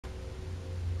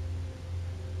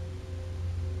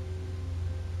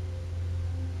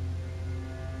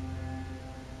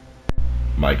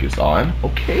Mic is on.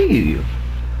 Okay.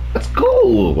 Let's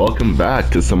go. Welcome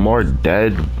back to some more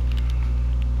Dead.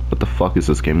 What the fuck is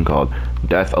this game called?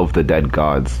 Death of the Dead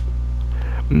Gods.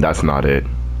 That's not it.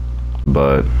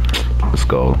 But let's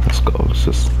go. Let's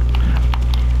just.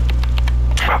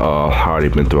 I already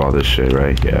been through all this shit,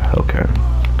 right? Yeah. Okay.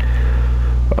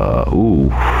 Ooh.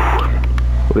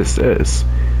 What is this?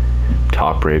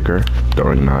 Top breaker,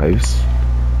 throwing knives,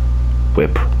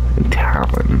 whip, and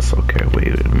talons. Okay,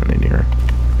 wait a minute here.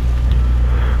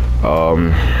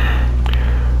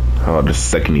 The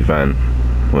second event.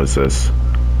 What is this?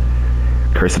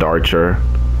 Cursed Archer,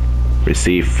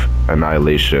 receive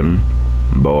annihilation,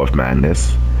 bow of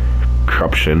madness,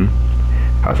 corruption,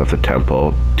 house of the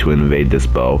temple. To invade this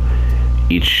bow,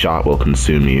 each shot will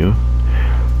consume you.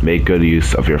 Make good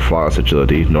use of your flawless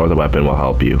agility, nor the weapon will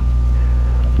help you.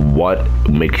 What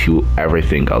makes you ever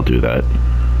think I'll do that?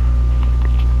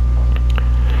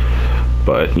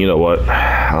 But you know what?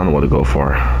 I don't know what to go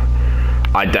for.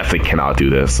 I definitely cannot do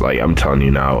this. Like, I'm telling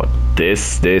you now,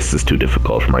 this is too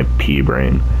difficult for my pea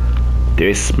brain.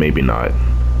 This, maybe not.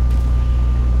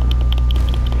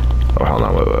 Oh, hold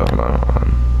on, hold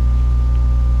on.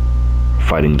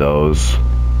 Fighting those.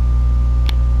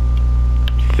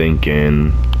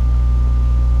 Thinking.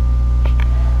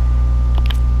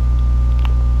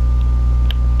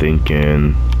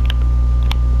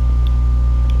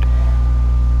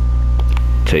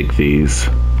 Take these.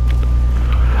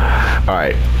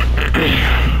 Alright.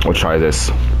 We'll try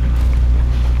this.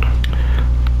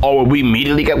 Oh, will we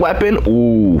immediately get weapon?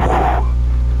 Ooh.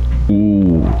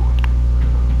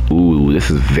 This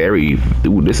is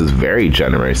very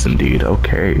generous indeed.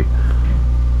 Okay.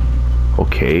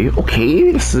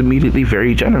 This is immediately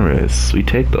very generous. We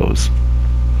take those.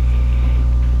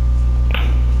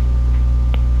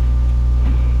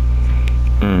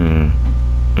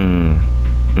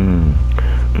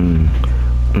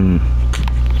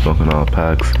 Smoking all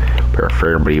packs,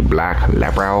 preferably black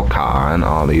leprechaun.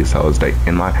 All these hoes they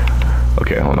in my.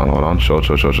 Okay, hold on. Show.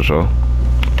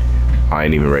 I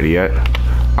ain't even ready yet.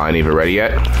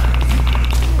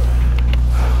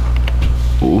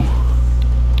 Ooh.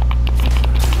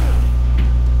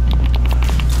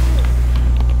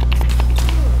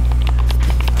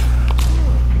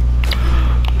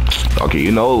 Okay,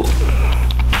 you know.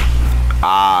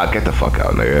 Get the fuck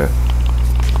out, nigga.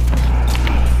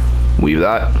 Weave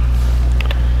that.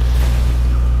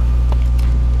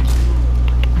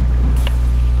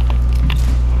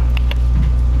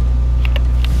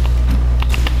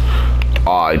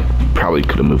 I probably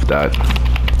could have moved that.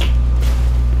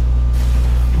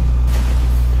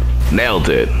 Nailed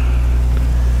it.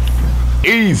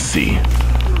 Easy.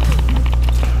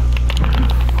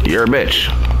 You're a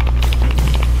bitch.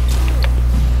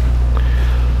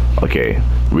 Okay,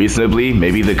 reasonably,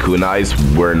 maybe the kunais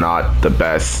were not the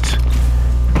best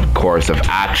course of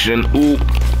action. Ooh.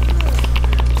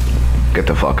 Get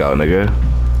the fuck out, nigga.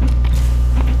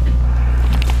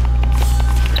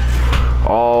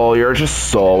 Oh, you're just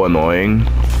so annoying.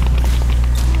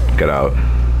 Get out.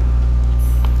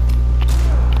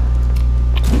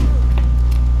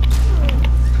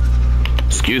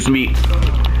 Excuse me.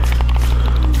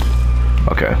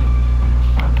 Okay.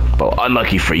 Well,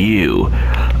 unlucky for you,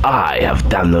 I have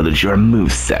downloaded your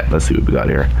moveset. Let's see what we got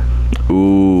here.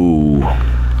 Ooh.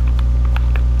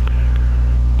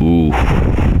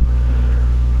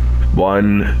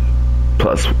 1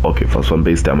 plus, okay, plus 1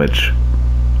 base damage.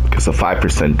 Okay, so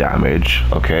 5% damage.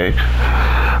 Okay.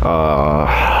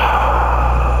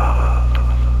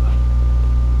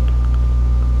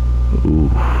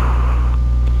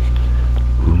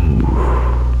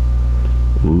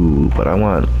 But I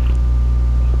want.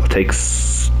 I'll take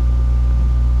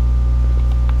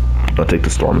the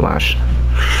Storm Lash.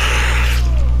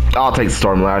 I'll take the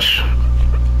Storm Lash.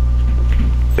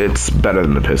 It's better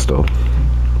than the pistol.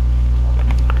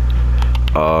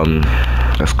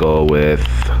 Let's go with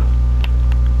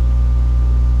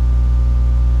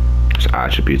there's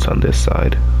attributes on this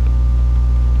side.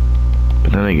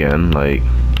 But then again, like,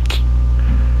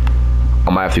 I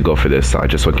might have to go for this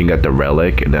side just so I can get the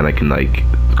relic, and then I can like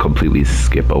completely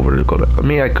skip over to go to. I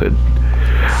mean, I could.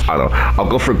 I don't know. I'll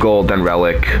go for gold, then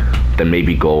relic, then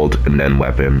maybe gold, and then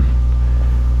weapon.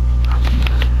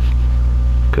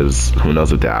 Because who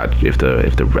knows if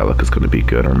the relic is going to be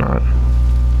good or not.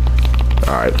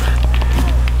 All right,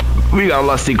 we got a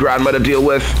lusty grandma to deal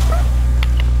with,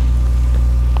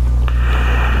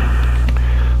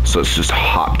 so let's just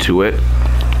hop to it.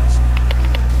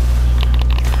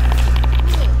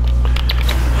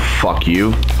 Fuck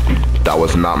you. That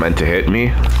was not meant to hit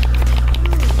me.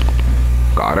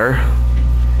 Got her.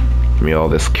 Give me all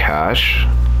this cash.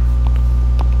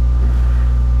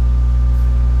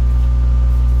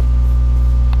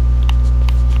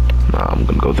 I'm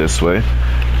gonna go this way.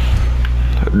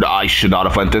 I should not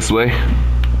have went this way.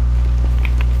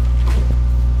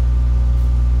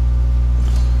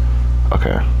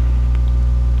 Okay.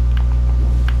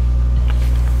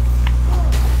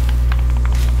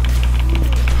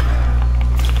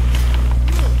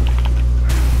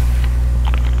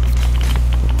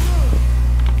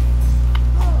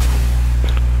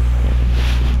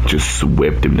 Just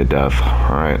whipped him to death.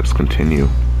 Alright, let's continue.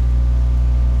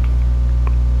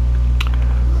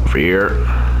 Over here.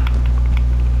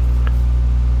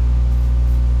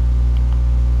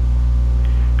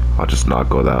 I'll just not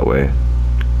go that way.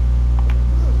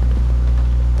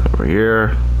 Over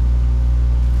here.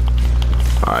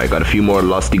 Alright, got a few more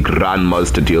lusty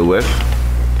grandmas to deal with.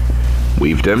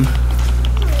 Weaved him.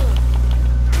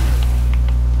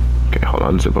 Okay, hold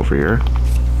on, zip over here.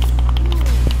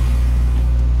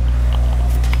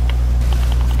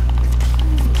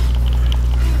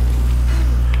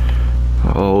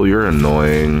 Oh, you're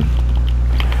annoying.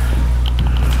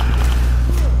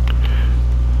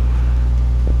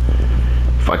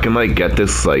 If I can like get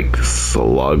this like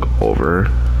slug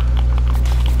over.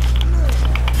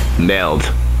 Nailed.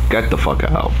 Get the fuck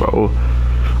out, bro.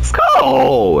 Let's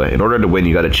go! In order to win,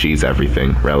 you gotta cheese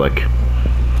everything. Relic.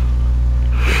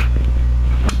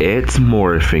 It's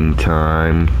morphing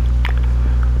time.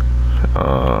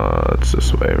 It's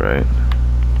this way, right?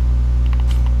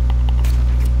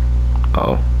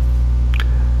 Oh.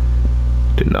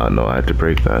 Did not know I had to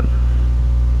break that.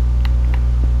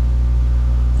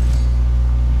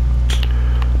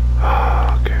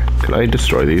 Okay. Can I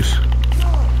destroy these?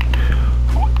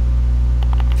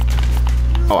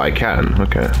 Oh, I can.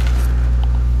 Okay.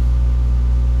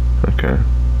 Okay.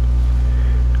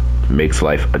 Makes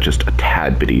life just a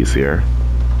tad bit easier.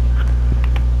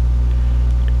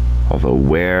 Although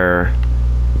where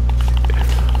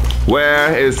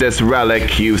is this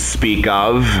relic you speak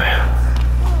of?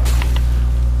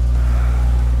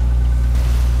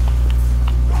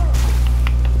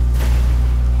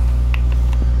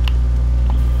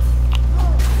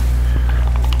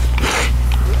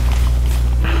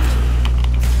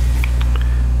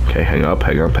 Okay, hang up,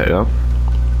 hang up, hang up.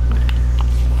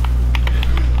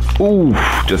 Ooh,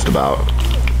 just about.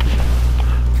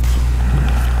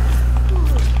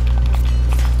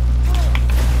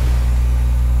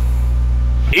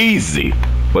 Easy.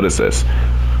 What is this?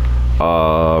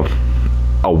 A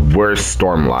worse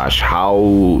storm lash.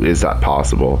 How is that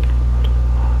possible?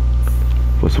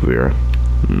 What's weird?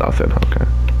 Nothing. Okay.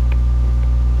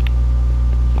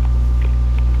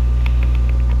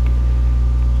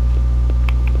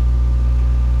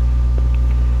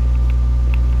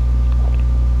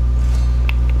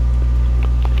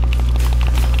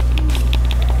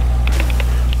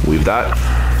 Weave that.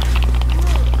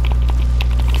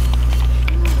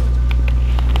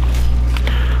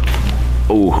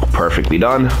 Oh, perfectly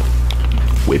done.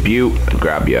 Whip you,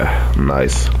 grab you.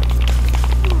 Nice.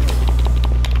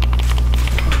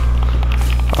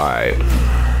 Alright.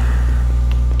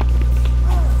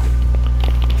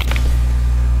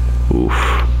 Oof.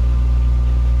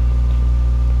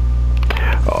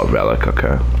 Oh, relic,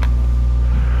 okay.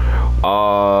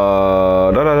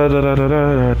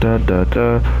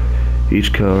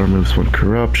 Each color removes one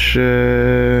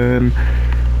corruption.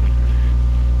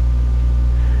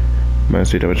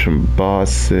 Mastery damage from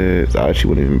bosses. Actually,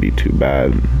 wouldn't even be too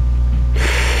bad.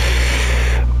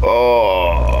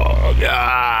 Oh,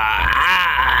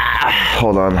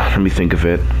 hold on. Let me think of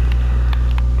it.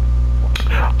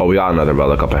 Oh, we got another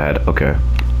relic up ahead. Okay.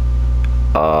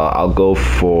 I'll go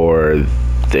for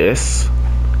this.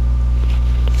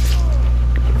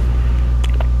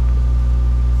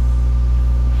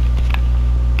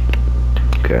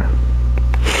 Okay.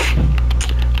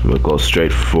 We'll go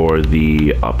straight for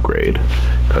the upgrade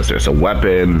because there's a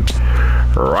weapon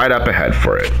right up ahead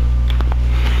for it.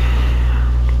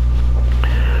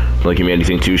 Don't give me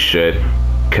anything too shit.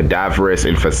 Cadaverous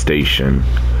infestation.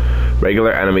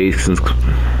 Regular enemies since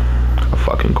a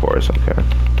fucking course. Okay.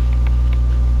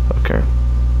 Okay.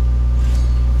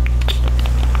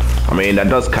 I mean, that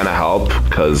does kind of help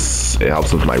because it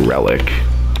helps with my relic.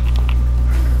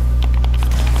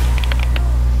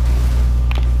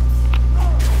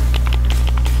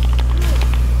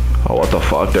 Oh, what the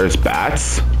fuck? There's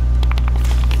bats?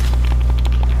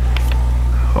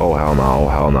 Oh, hell no.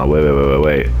 Hell no.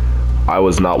 Wait. I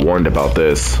was not warned about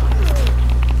this.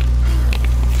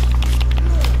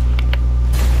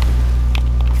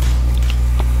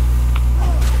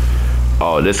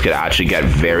 Oh, this could actually get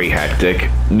very hectic.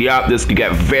 Yup, this could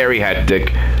get very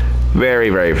hectic. Very,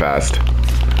 very fast.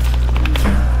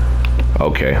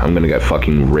 Okay, I'm gonna get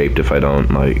fucking raped if I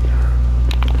don't, like...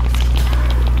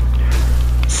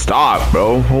 stop,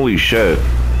 bro. Holy shit.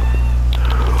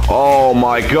 Oh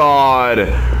my god.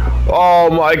 Oh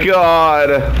my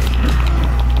god.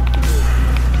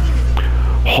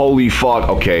 Holy fuck.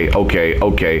 Okay, okay,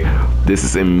 okay. This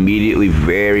is immediately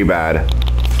very bad.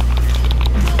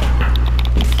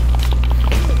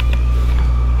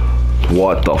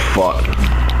 What the fuck?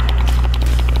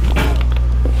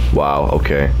 Wow,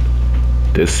 okay.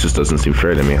 This just doesn't seem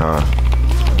fair to me, huh?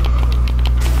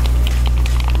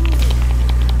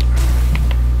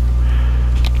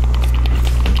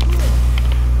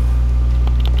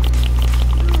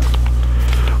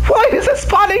 Why is it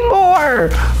spawning more?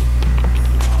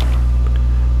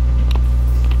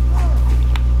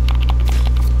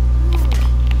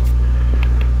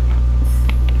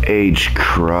 Age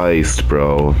Christ,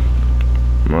 bro.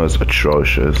 That was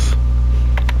atrocious.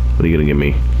 What are you gonna give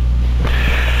me?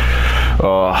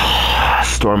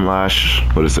 Storm Lash.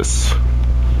 What is this?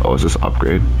 Oh, is this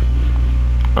upgrade?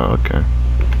 Oh, okay.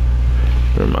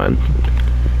 Never mind.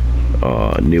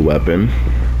 New weapon.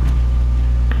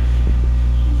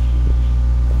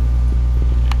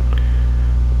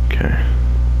 Okay.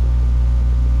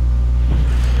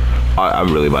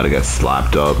 I'm really about to get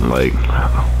slapped up. Like,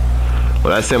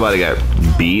 when I say about to get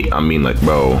beat, I mean like,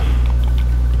 bro.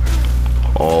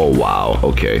 Oh, wow.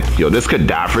 Okay. Yo, this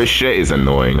cadaverous shit is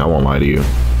annoying. I won't lie to you.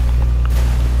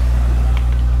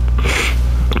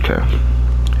 Okay.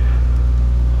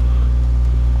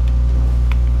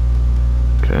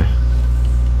 Okay.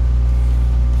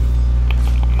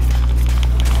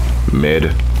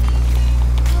 Mid.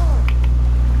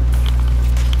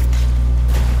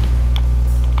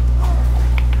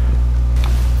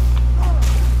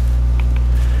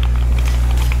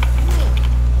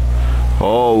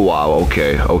 Oh, wow.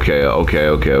 Okay. Okay. Okay.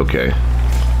 Okay. Okay.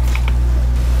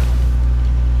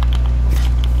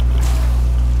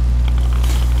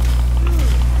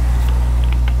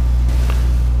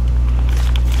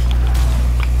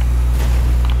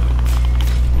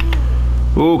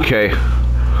 Okay.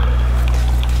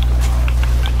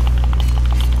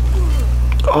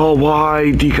 Oh,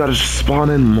 why do you gotta spawn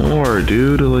in more,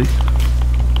 dude? Like,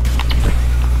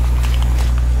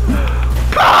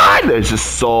 God, there's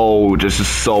just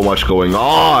so much going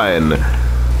on.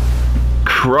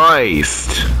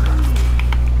 Christ.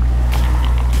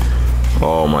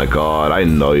 Oh my God, I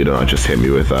know you don't just hit me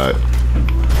with that.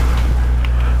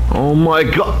 Oh my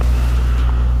God.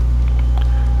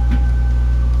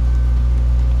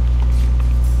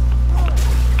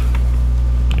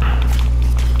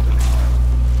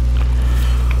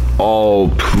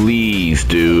 Oh, please,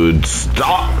 dude,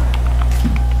 stop.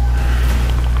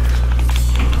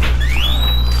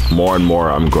 More and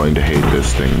more, I'm going to hate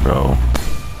this thing, bro.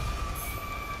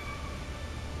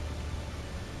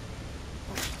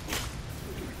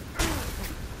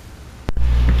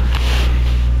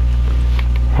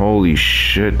 Holy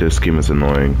shit, this game is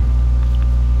annoying.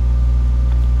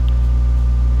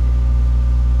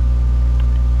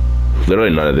 Literally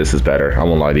none of this is better, I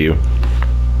won't lie to you.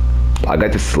 I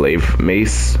got the slave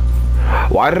mace.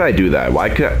 Why did I do that? Why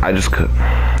could I just could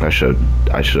I should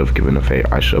have given a favor.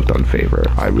 I should have done favor.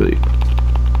 I really.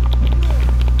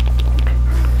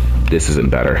 This isn't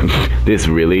better. This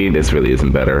really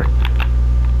isn't better.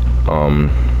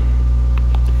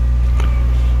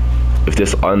 If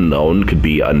this unknown could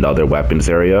be another weapons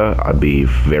area, I'd be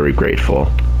very grateful.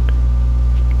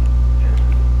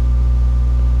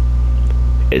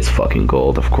 It's fucking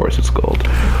gold. Of course it's gold.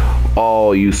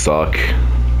 Oh, you suck.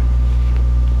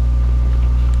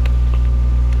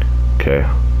 Okay.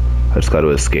 I just gotta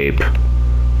escape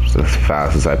just as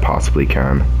fast as I possibly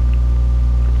can.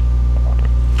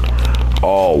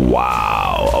 Oh,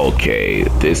 wow. Okay.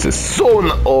 This is so...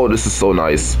 Oh, this is so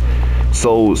nice.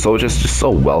 So just so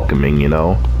welcoming, you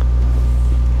know?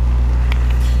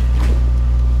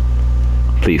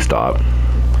 Please stop.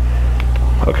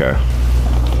 Okay.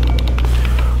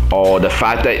 Oh, the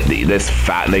fact that this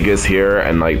fat nigga's here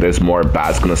and like there's more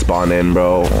bats gonna spawn in,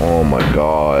 bro. Oh my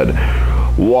God.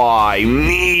 Why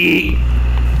me?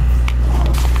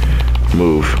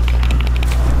 Move.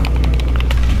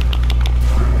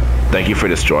 Thank you for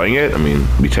destroying it. I mean,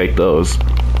 we take those.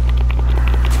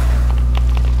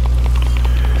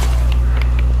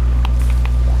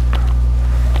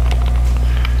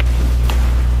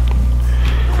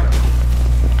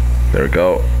 There we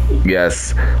go.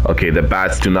 Yes. Okay, the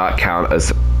bats do not count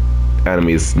as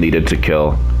enemies needed to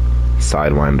kill.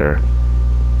 Sidewinder.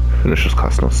 Finishers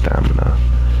cost no stamina.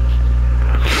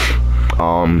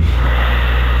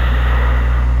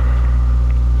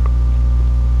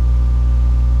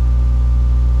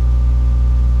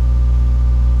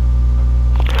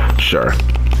 Sure.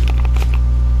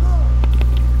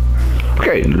 Okay,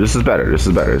 Okay, this is better. This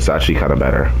is better. It's actually kind of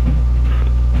better.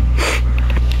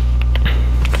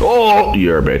 Oh,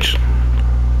 you're a bitch.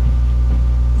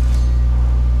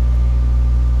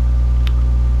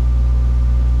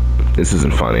 This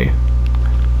isn't funny.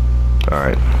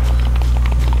 Alright.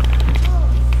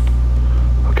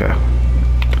 Okay.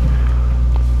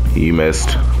 You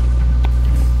missed.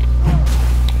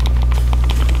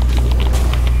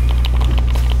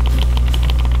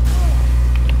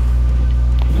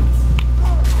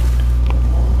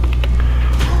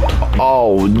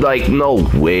 Oh, like, no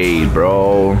way,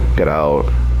 bro. Get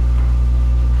out.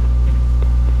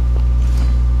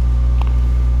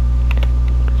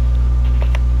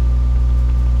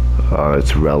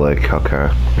 It's relic, okay.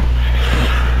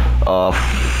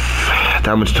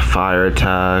 Damage to fire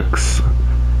attacks,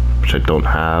 which I don't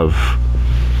have.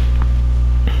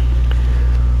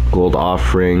 Gold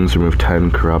offerings, remove 10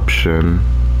 corruption.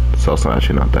 It's also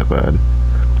actually not that bad.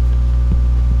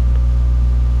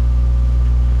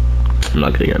 I'm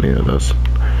not getting any of those.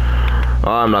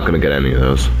 I'm not gonna get any of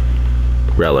those.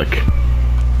 Relic.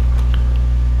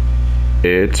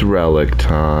 It's relic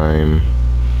time.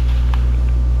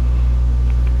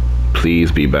 Please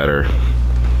be better.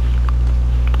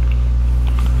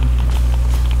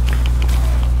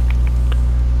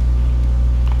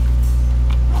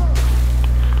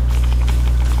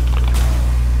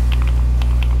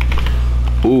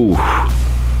 Ooh.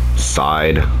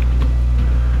 Side.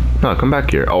 No, come back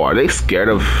here. Oh, are they scared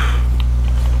of...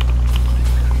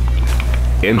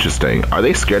 Interesting. Are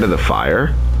they scared of the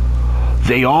fire?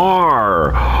 They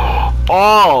are!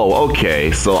 Oh,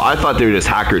 okay. So I thought they were just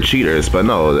hacker cheaters, but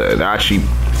no, they're actually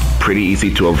pretty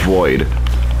easy to avoid.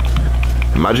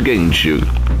 Imagine getting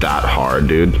juked that hard,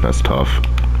 dude. That's tough.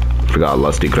 Forgot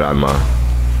Lusty Grandma.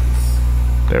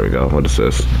 There we go. What is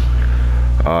this?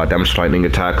 Damage to lightning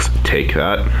attacks. Take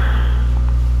that.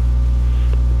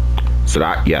 So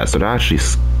that, yeah, so they're actually...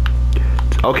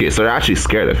 Okay, so they're actually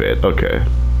scared of it. Okay.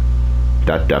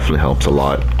 That definitely helps a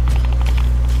lot.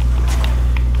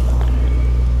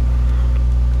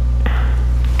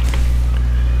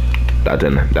 That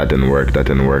didn't work. That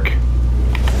didn't work.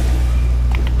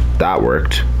 That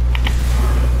worked.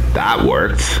 That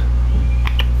worked.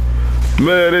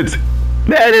 Man,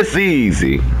 it's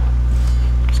easy.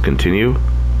 Let's continue.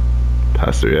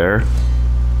 Pass through there.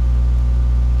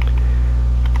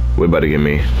 What about to give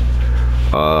me?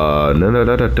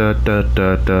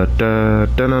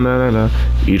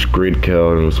 Each grid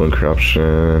kill removes 1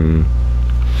 corruption.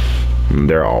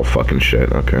 They're all fucking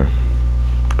shit. Okay.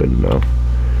 Good to know.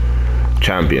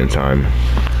 Champion time.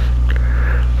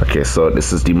 Okay, so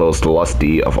this is the most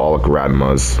lusty of all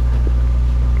grandmas.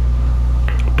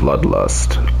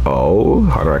 Bloodlust. Oh,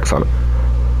 Hunter X Hunter.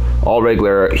 All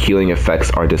regular healing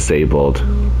effects are disabled.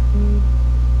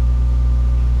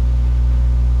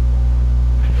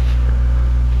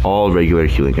 All regular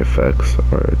healing effects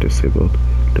are disabled.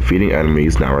 Defeating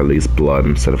enemies now release blood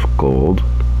instead of gold.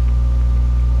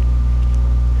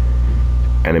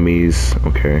 Enemies,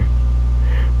 okay.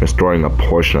 Restoring a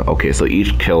portion of, okay, so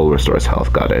each kill restores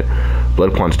health, got it.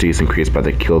 Blood quantity is increased by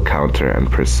the kill counter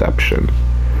and perception.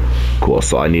 Cool,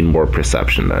 so I need more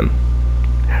perception then.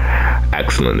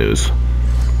 Excellent news.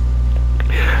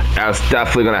 That's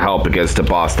definitely gonna help against a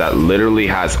boss that literally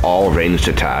has all ranged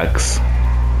attacks.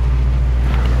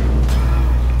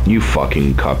 You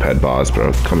fucking Cuphead boss,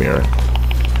 bro. Come here.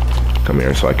 Come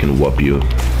here so I can whoop you.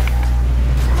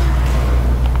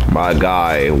 My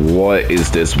guy, what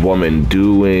is this woman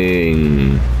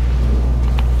doing?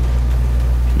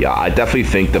 Yeah, I definitely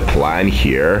think the plan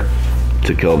here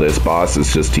to kill this boss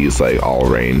is just to use like all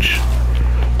range.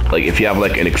 Like if you have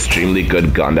like an extremely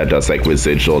good gun that does like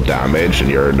residual damage,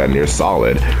 and then you're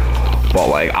solid. But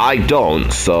like I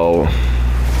don't, so.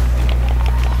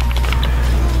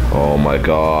 Oh my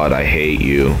god, I hate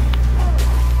you.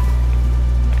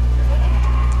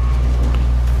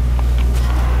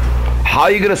 How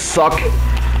are you gonna suck?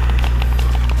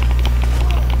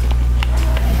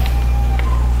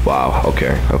 Wow,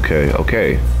 okay.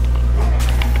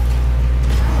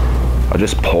 I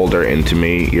just pulled her into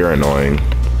me. You're annoying.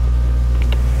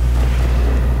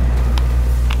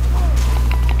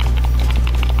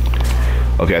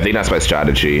 Okay, I think that's my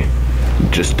strategy.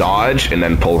 Just dodge and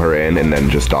then pull her in and then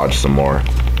just dodge some more.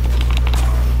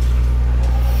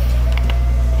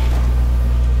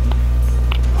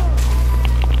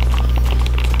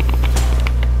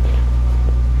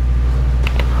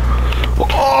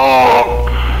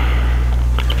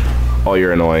 Oh,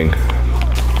 you're annoying.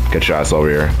 Get your ass over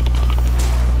here.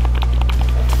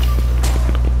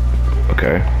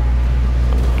 Okay.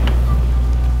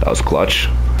 That was clutch.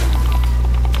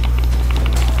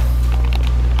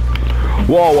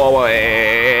 Whoa, whoa, whoa,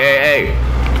 hey.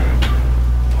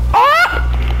 Ah!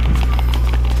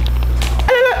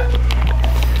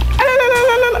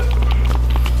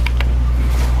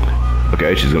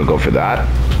 Okay, she's gonna go for that.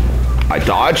 I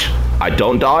dodge. I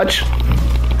don't dodge.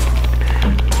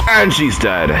 And she's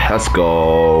dead. Let's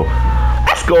go.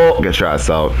 Let's go. Get your ass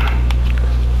out.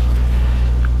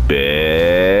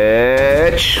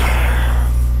 Bitch.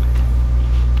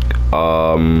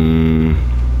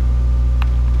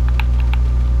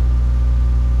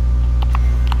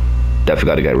 Definitely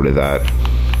gotta get rid of that.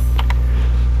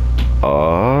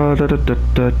 On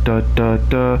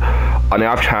the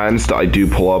off chance that I do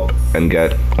pull up and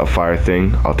get a fire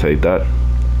thing, I'll take that.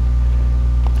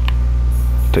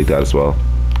 Take that as well.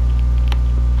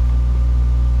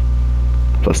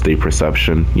 Plus 3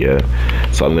 perception, yeah.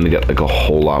 So I'm gonna get like a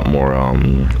whole lot more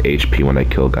HP when I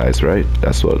kill guys, right?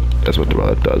 That's what the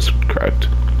relic does, correct?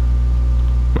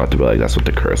 Not the relic, that's what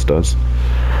the curse does.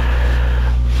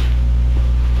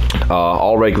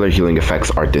 All regular healing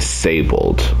effects are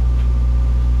disabled.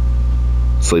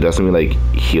 So it doesn't mean like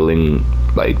healing,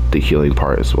 like the healing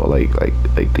part as well, like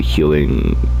the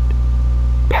healing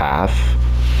path.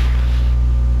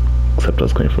 Except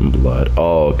that's coming from blood.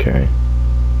 Oh, okay.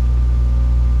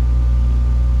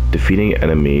 Defeating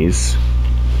enemies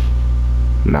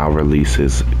now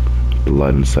releases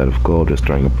blood instead of gold,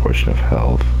 destroying a portion of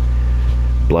health.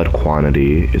 Blood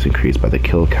quantity is increased by the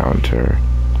kill counter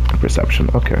and perception.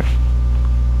 Okay.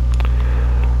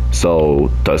 So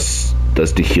does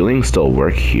the healing still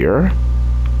work here?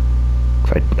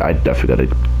 I definitely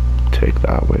gotta take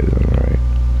that way then, right?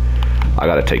 I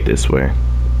gotta take this way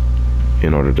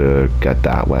in order to get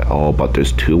that way. Oh, but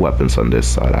there's 2 weapons on this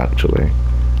side actually.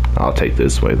 I'll take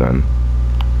this way then.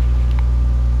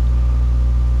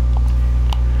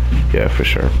 Yeah, for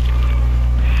sure.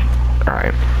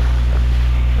 Alright.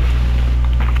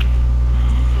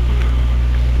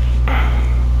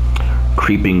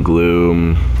 Creeping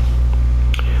Gloom.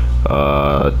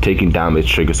 Taking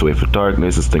damage triggers away for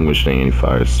darkness, extinguishing any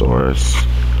fire source.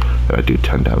 I do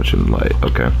 10 damage in light.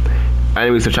 Okay.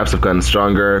 Enemies and traps have gotten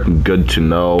stronger. Good to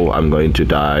know. I'm going to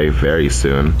die very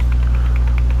soon.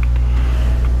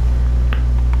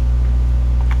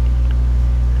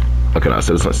 Okay, no,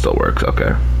 so this one still works.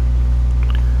 Okay.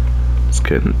 Let's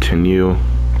continue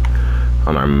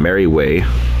on our merry way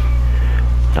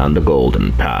down the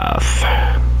golden path.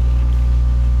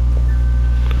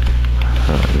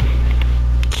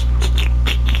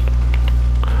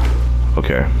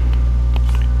 Okay.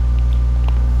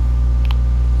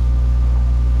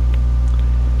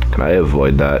 Can I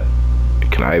avoid that?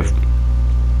 Can I...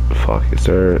 Fuck, is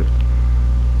there...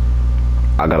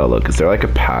 I gotta look. Is there like a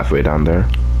pathway down there?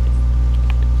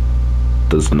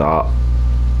 Does not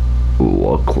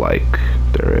look like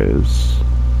there is.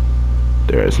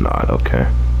 There is not. Okay.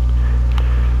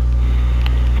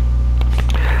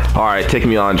 Alright, take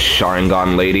me on,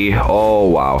 Sharingan lady. Oh,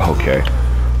 wow. Okay.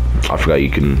 I forgot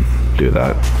you can do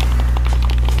that.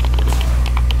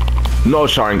 No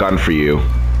Sharingan for you.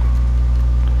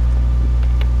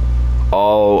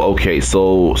 Oh, okay.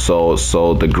 So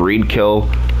the greed kill,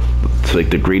 so like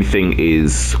the greed thing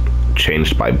is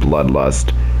changed by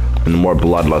bloodlust. And the more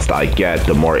bloodlust I get,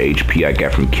 the more HP I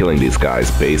get from killing these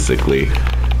guys, basically,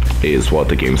 is what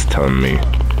the game's telling me.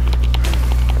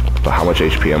 But how much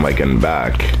HP am I getting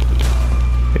back?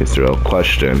 Is the real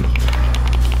question.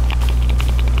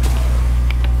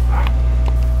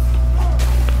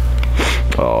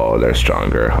 Oh, they're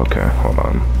stronger. Okay, hold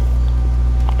on.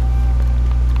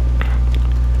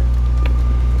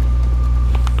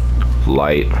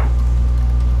 Light.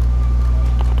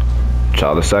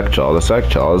 Child a sec, child a sec,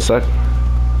 child a sec.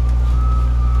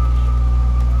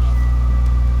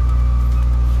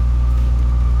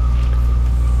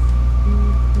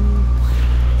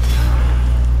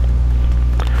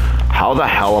 How the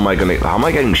hell am I gonna... How am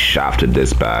I getting shafted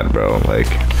this bad, bro? Like...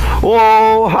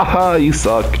 Whoa! Haha, you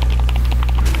suck.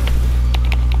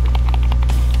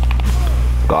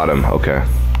 Got him, okay.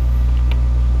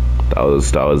 That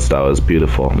was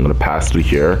beautiful. I'm gonna pass through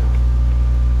here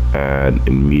and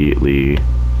immediately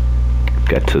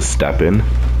get to step in.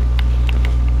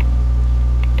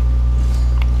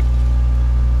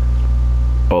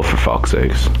 Oh, for fuck's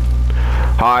sakes.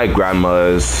 Hi,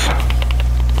 grandmas.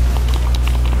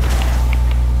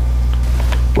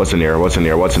 What's in here? What's in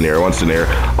here? What's in here? What's in here?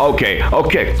 Okay,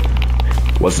 okay.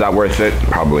 Was that worth it?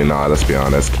 Probably not, let's be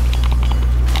honest.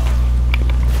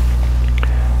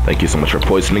 Thank you so much for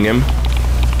poisoning him.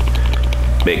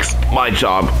 Makes my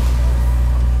job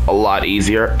a lot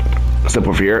easier. Step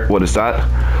over here. What is that?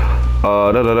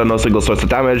 No single source of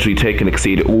damage. We take and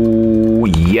exceed. Ooh,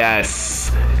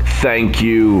 yes. Thank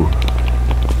you.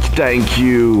 Thank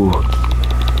you.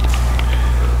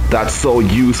 That's so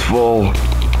useful.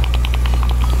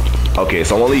 Okay,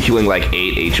 so I'm only healing like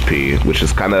 8 HP, which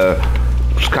is kind of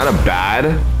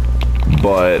bad,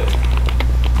 but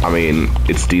I mean,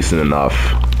 it's decent enough.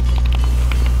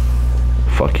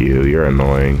 Fuck you, you're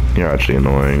annoying. You're actually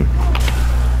annoying.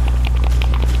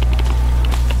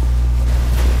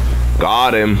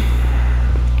 Got him.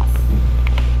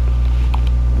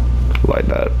 Like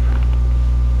that.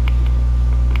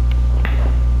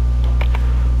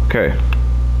 Okay.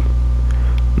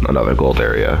 Another gold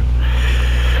area.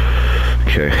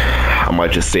 Okay. I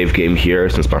might just save game here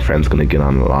since my friend's gonna get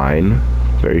online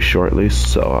very shortly,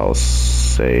 so I'll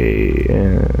say...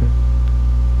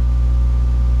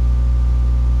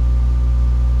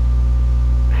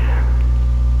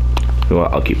 You know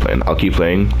what? I'll keep playing. I'll keep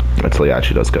playing until he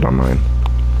actually does get online.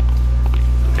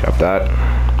 Got that.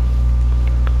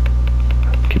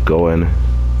 Keep going.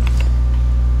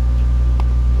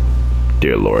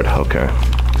 Dear Lord. Okay.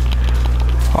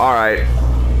 All right.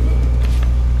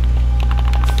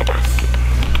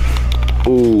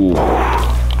 Ooh.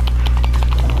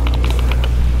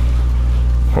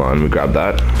 Hold on. Let me grab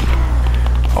that.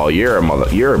 Oh, you're a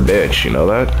bitch. You know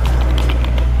that?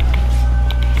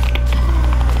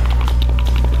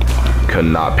 Could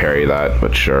not parry that,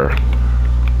 but sure.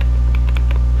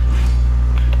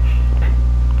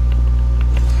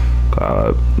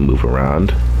 Move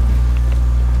around.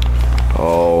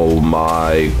 Oh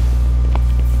my.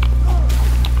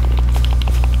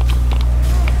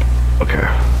 Okay.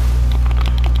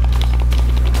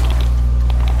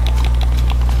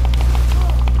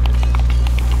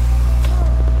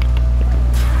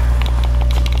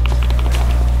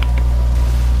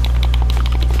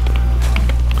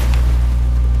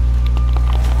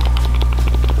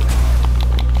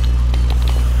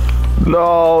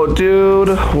 No, dude,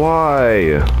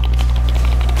 why?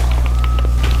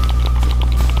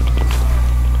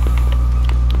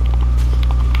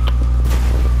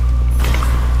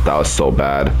 That was so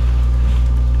bad.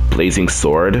 Blazing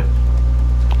sword?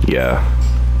 Yeah.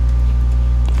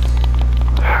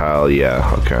 Hell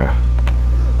yeah, okay.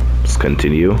 Let's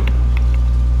continue.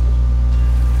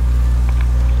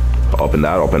 Open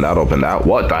that, open that, open that.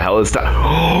 What the hell is that?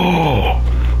 Oh!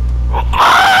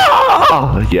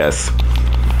 Ah! Yes.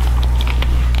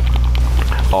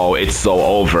 Oh, it's so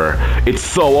over. It's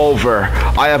so over.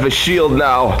 I have a shield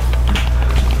now.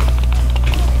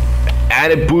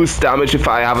 And it boosts damage if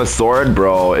I have a sword,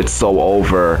 bro. It's so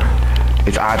over.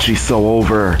 It's actually so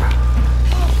over.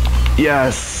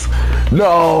 Yes.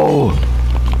 No.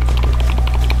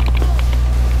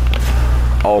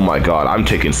 Oh my god, I'm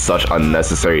taking such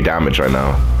unnecessary damage right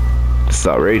now. This is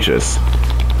outrageous.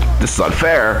 This is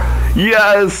unfair.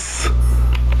 Yes.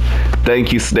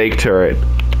 Thank you, Snake Turret.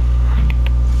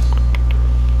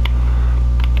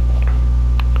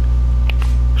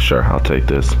 Sure, I'll take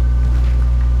this.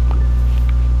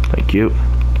 Thank you.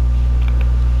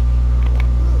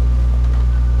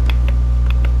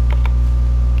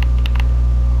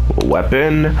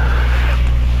 Weapon.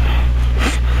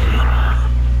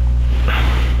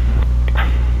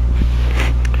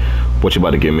 What you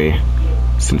about to give me?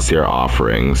 Sincere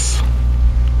offerings.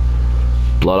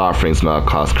 Blood offerings not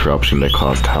cost corruption, they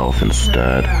cost health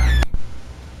instead.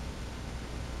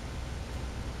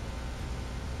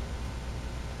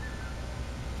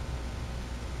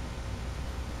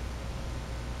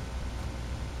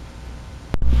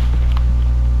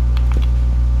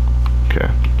 Okay,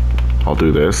 I'll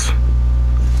do this.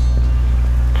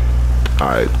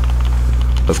 Alright,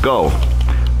 let's go.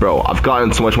 Bro, I've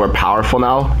gotten so much more powerful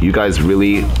now. You guys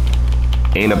really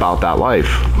ain't about that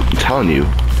life. I'm telling you.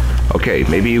 Okay,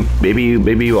 maybe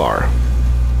you are.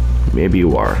 Maybe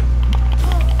you are.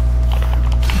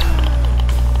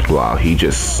 Wow, he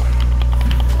just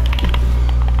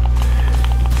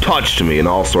touched me in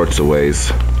all sorts of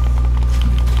ways.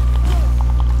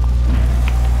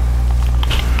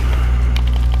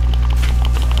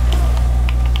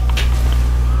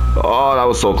 Oh, that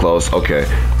was so close. Okay.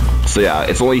 So yeah,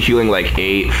 it's only healing like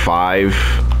 8,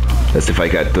 5. That's if I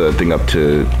get the thing up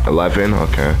to 11.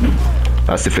 Okay.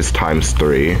 That's if it's times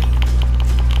 3.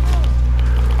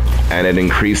 And it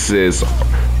increases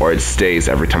or it stays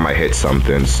every time I hit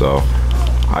something. So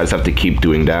I just have to keep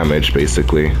doing damage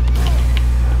basically.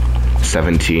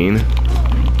 17.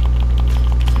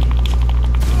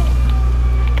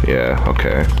 Yeah,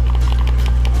 okay.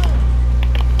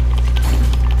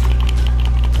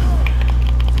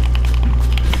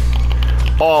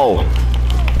 Oh,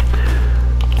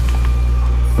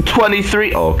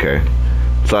 23. Oh, okay.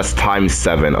 So that's times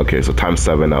 7. Okay, so times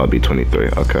 7, that would be 23.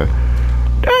 Okay.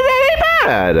 That's not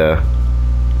bad.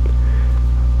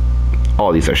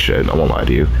 all these are shit. I won't lie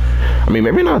to you. I mean,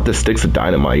 maybe not the sticks of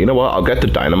dynamite. You know what? I'll get the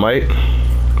dynamite.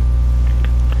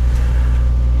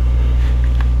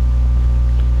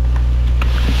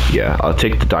 Yeah, I'll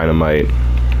take the dynamite,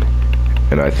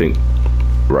 and I think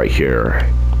right here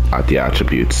at the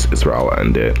attributes is where I'll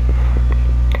end it.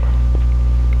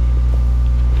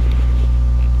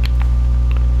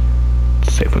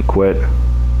 Save and quit.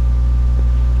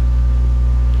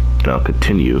 And I'll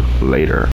continue later.